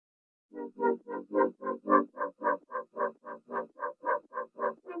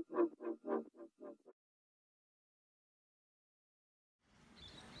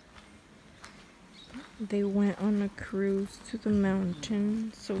They went on a cruise to the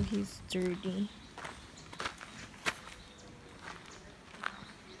mountain, so he's dirty.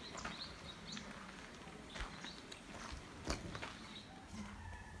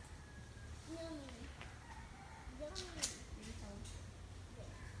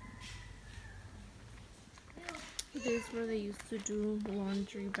 This is where they used to do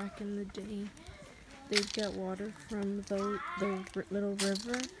laundry back in the day. They'd get water from the little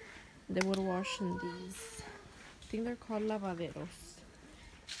river. They would wash in these. I think they're called lavaderos.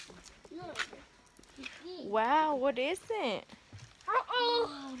 Wow, what is it?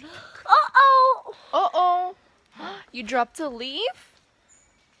 Uh-oh. Uh-oh. Uh-oh. You dropped a leaf?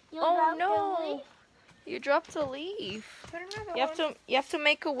 Oh no. You dropped a leaf. You have to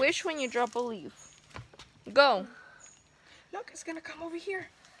make a wish when you drop a leaf. Go. Look, it's gonna come over here.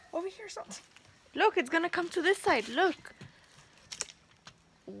 Over here, something. Look, it's gonna come to this side. Look.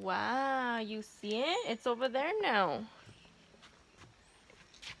 Wow, you see it? It's over there now.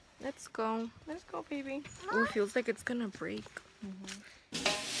 Let's go. Let's go, baby. Oh, it feels like it's gonna break.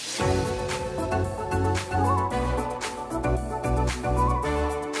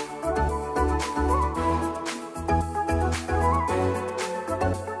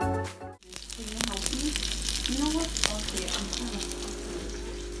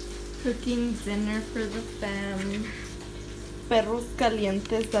 Cooking dinner for the fam. Perros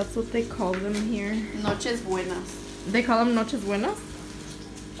calientes, that's what they call them here. Noches buenas. They call them noches buenas?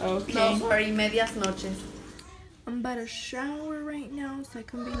 Okay. No, sorry, medias noches. I'm about to shower right now so I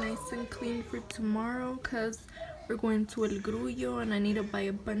can be nice and clean for tomorrow because we're going to El Grullo and I need to buy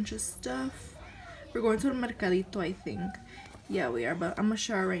a bunch of stuff. We're going to El Mercadito, I think. Yeah, we are, but I'm gonna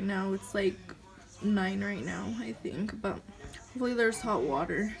shower right now. It's like 9 right now, I think, but hopefully there's hot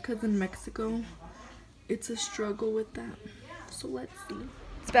water because in Mexico it's a struggle with that. So let's see.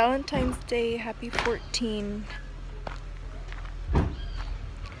 It's Valentine's Day. Happy 14.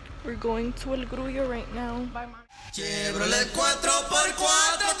 We're going to El Grullo right now. Bye, Mom. Chevrolet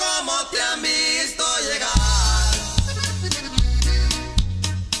 4x4, como te han visto llegar.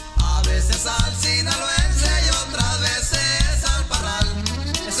 A veces al sinaloense y otras veces al parral.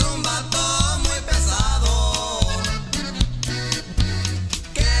 Es un vato muy pesado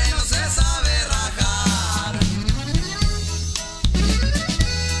que no se sabe rajar.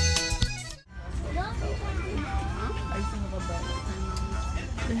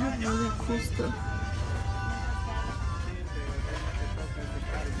 They have really cool stuff.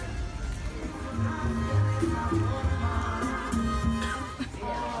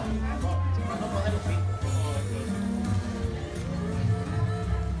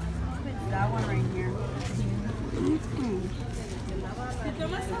 That one right here.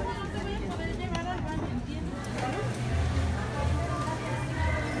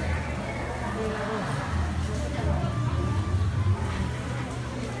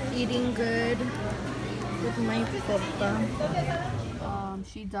 Eating good with my papa.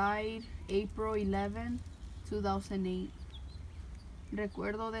 She died April 11, 2008.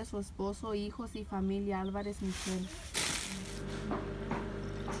 Recuerdo de su esposo, hijos y familia Álvarez Michel.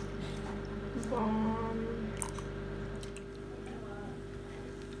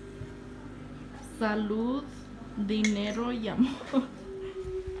 Salud, dinero y amor.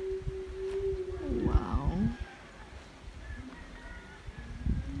 Wow.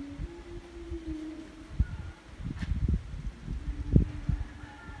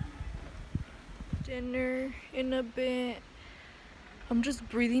 Dinner in a bit. I'm just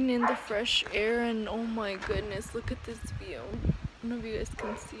breathing in the fresh air and oh my goodness, look at this view. I don't know if you guys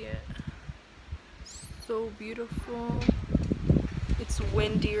can see it. So beautiful. It's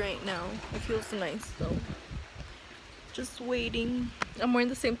windy right now. It feels nice though. Just waiting. I'm wearing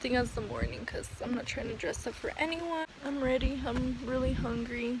the same thing as the morning because I'm not trying to dress up for anyone. I'm ready. I'm really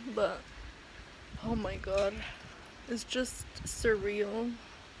hungry, but oh my god. It's just surreal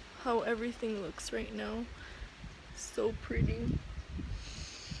how everything looks right now. So pretty.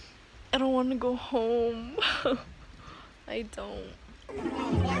 I don't want to go home. I don't.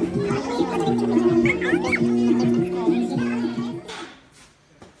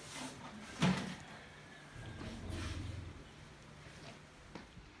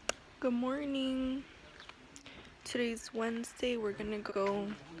 Good morning. Today's Wednesday. We're gonna go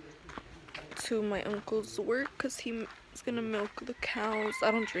to my uncle's work because he's gonna milk the cows.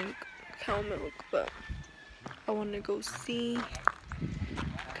 I don't drink cow milk, but I want to go see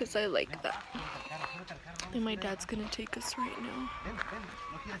because I like that. And my dad's gonna take us right now.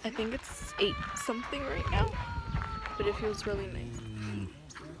 I think it's 8 something right now, but it feels really nice.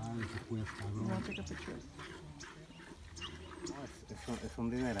 You want to take a picture? Es un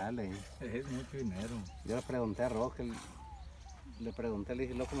dineral, Es mucho dinero. Yo le pregunté a Roque, le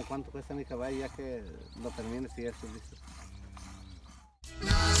dije, loco, ¿cuánto cuesta mi caballo ya que lo termines y eso? Dice.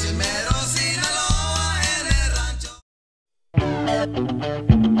 Nací en Mero, Sinaloa, en el rancho.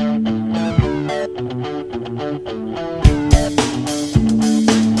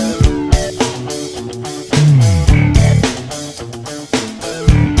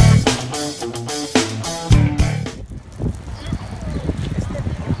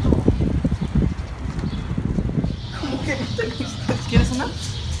 ¿Quieres una?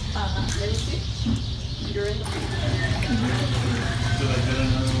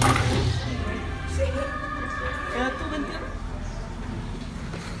 ¿Queda tú 21?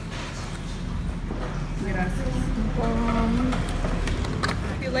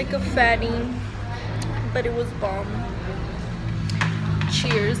 I feel like a fatty, but it was bomb.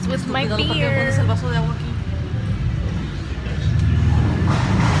 Cheers with my ¿Por qué pones beer. el vaso de agua aquí?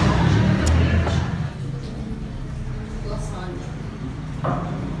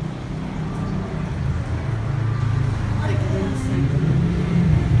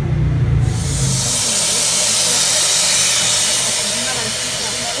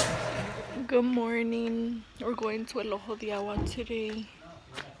 Good morning. We're going to El Ojo de Agua today.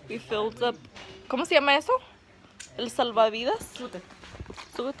 We filled up. ¿Cómo se llama eso? El salvavidas. Súbete,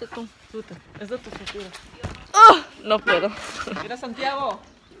 Súbete tú. súbete. Es de tu cintura. ¡Ah! No puedo. Mira, Santiago.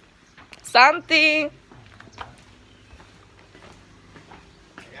 Santi.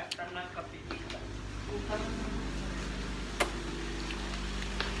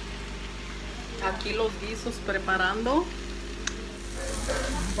 Aquí los guisos preparando.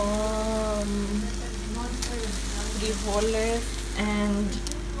 Frijoles and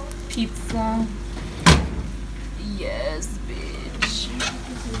pizza. Yes, bitch.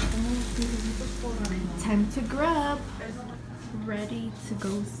 Time to grab. Ready to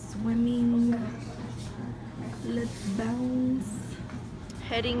go swimming. Let's bounce.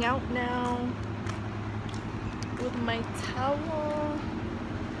 Heading out now with my towel.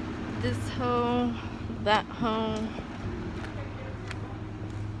 This hoe, that hoe.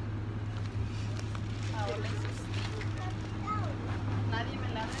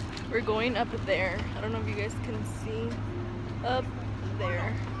 We're going up there. I don't know if you guys can see. Up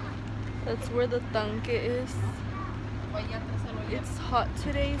there. That's where the tanque is. It's hot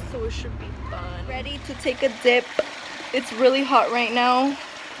today, so it should be fun. Ready to take a dip. It's really hot right now.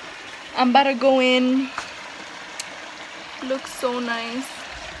 I'm about to go in. Looks so nice.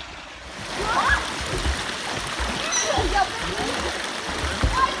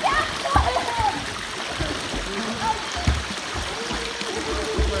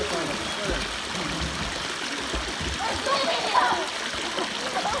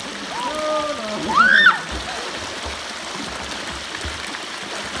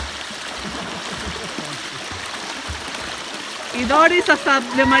 Y Doris hasta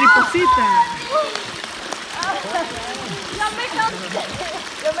de mariposita.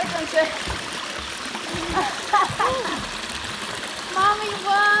 Yo me cansé. Mommy,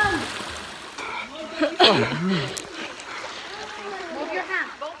 run! Move your hand.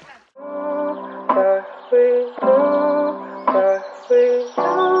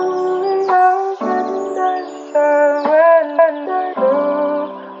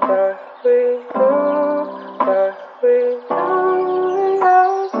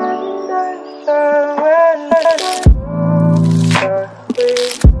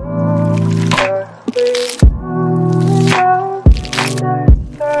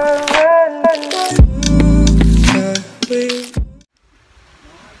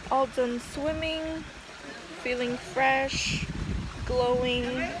 All done swimming, feeling fresh, glowing,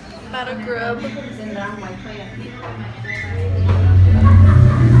 about to grub.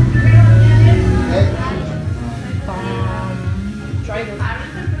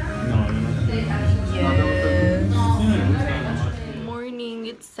 Morning,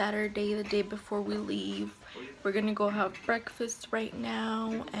 it's Saturday, the day before we leave. We're gonna go have breakfast right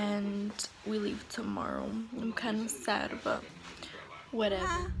now and we leave tomorrow. I'm kind of sad, but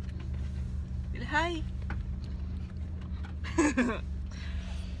whatever. Hi.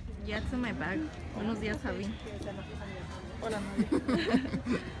 Yeah, it's in my bag. Buenos días, Javi. Hola,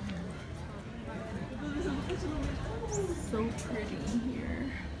 So pretty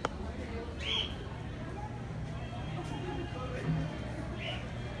here.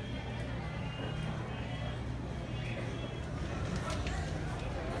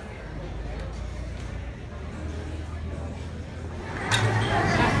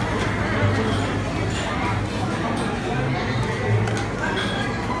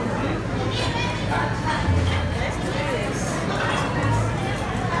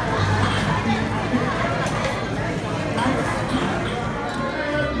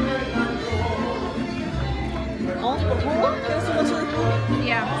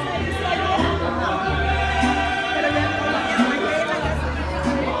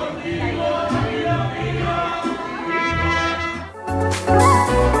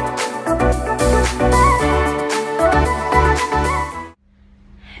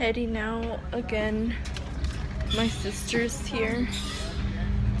 heading out again. My sister's here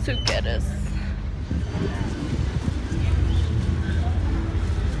to get us.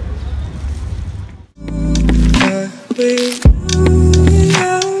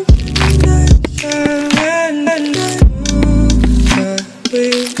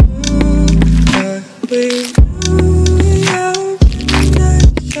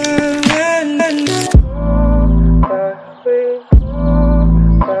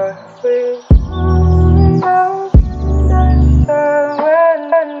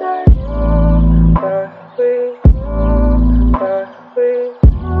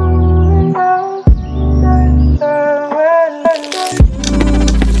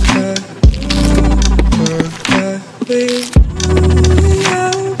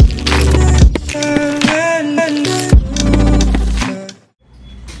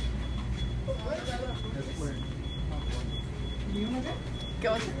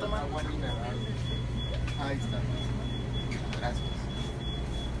 Ahí está. Gracias.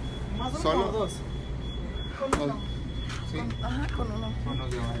 ¿Más uno ¿Solo? o dos? Con uno. Sí. Ajá, con uno. Uno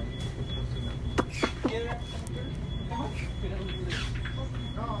de ahí.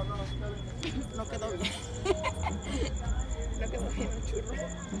 No quedó bien. No quedó bien el churro.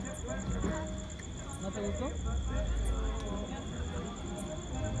 ¿No te gustó?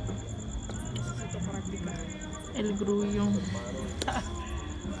 Necesito practicar. El grullo.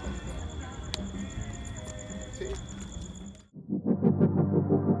 Sí.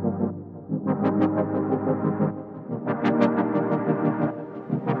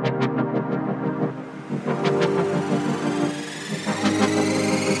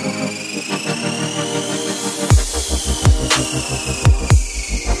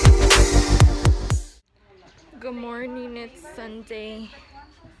 Good morning, it's Sunday,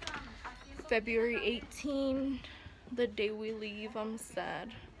 February 18, the day we leave. I'm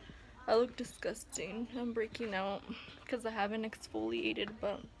sad. I look disgusting. I'm breaking out because I haven't exfoliated,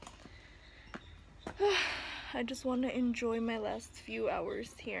 but I just want to enjoy my last few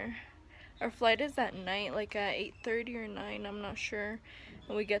hours here. Our flight is at night, like at 8:30 or 9, I'm not sure.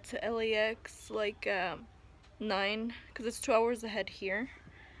 And we get to LAX like 9 because it's 2 hours ahead here.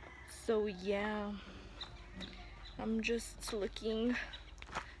 So yeah. I'm just looking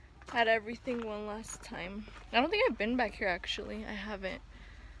at everything one last time. I don't think I've been back here actually. I haven't.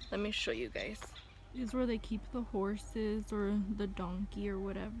 Let me show you guys. This is where they keep the horses or the donkey or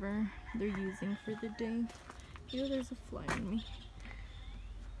whatever they're using for the day. Ew, there's a fly on me.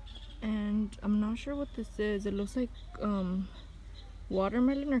 And I'm not sure what this is. It looks like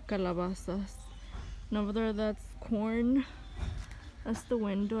watermelon or calabazas. And over there, that's corn. That's the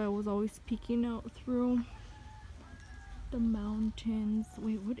window I was always peeking out through. The mountains.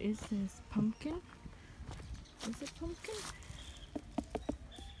 Wait, what is this? Pumpkin? Is it pumpkin?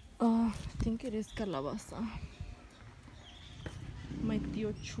 I think it is calabaza. My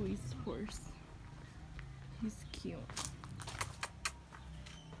Tío Chuy's horse. He's cute.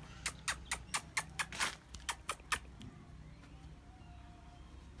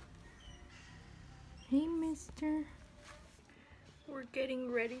 Hey, mister. We're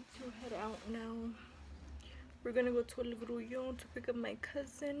getting ready to head out now. We're gonna go to El Grullo to pick up my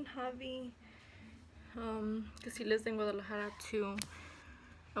cousin, Javi. Because he lives in Guadalajara too.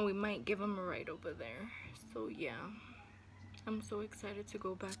 And we might give him a ride over there. So yeah. I'm so excited to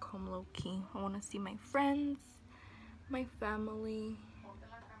go back home low-key. I want to see my friends, my family,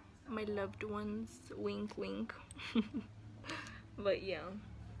 my loved ones. Wink, wink. But yeah.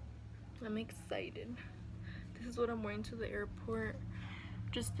 I'm excited. This is what I'm wearing to the airport.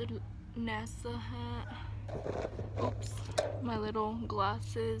 Just the NASA hat. Oops, my little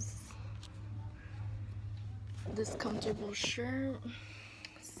glasses, this comfortable shirt,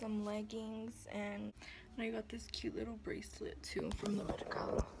 some leggings, and I got this cute little bracelet too from the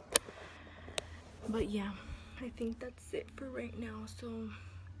Mercado. But yeah, I think that's it for right now, so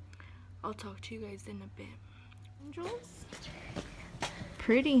I'll talk to you guys in a bit. Angels?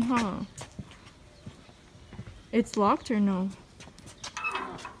 Pretty, huh? It's locked or no?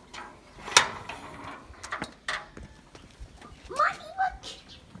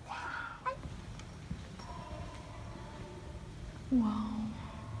 Wow.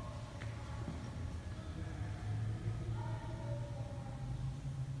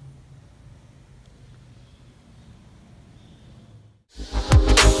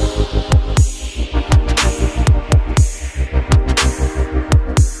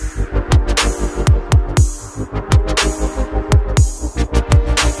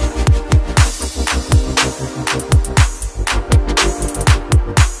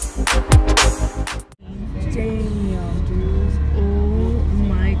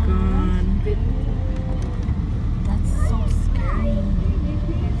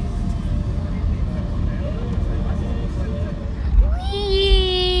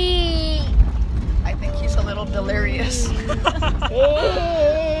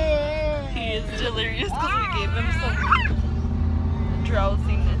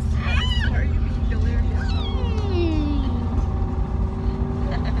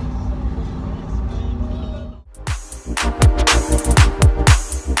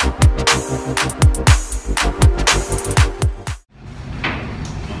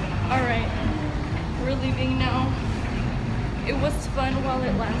 we're leaving now. It was fun while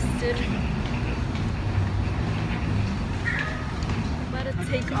it lasted. I'm about to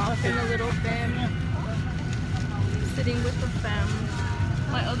take off in a little bit. Sitting with the fam.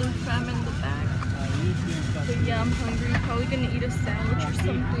 My other fam in the back. But yeah, I'm hungry. Probably gonna eat a sandwich or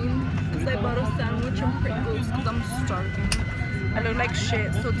something. Because I bought a sandwich and Pringles because I'm starving. I look like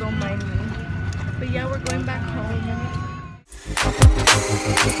shit, so don't mind me. But yeah, we're going back home.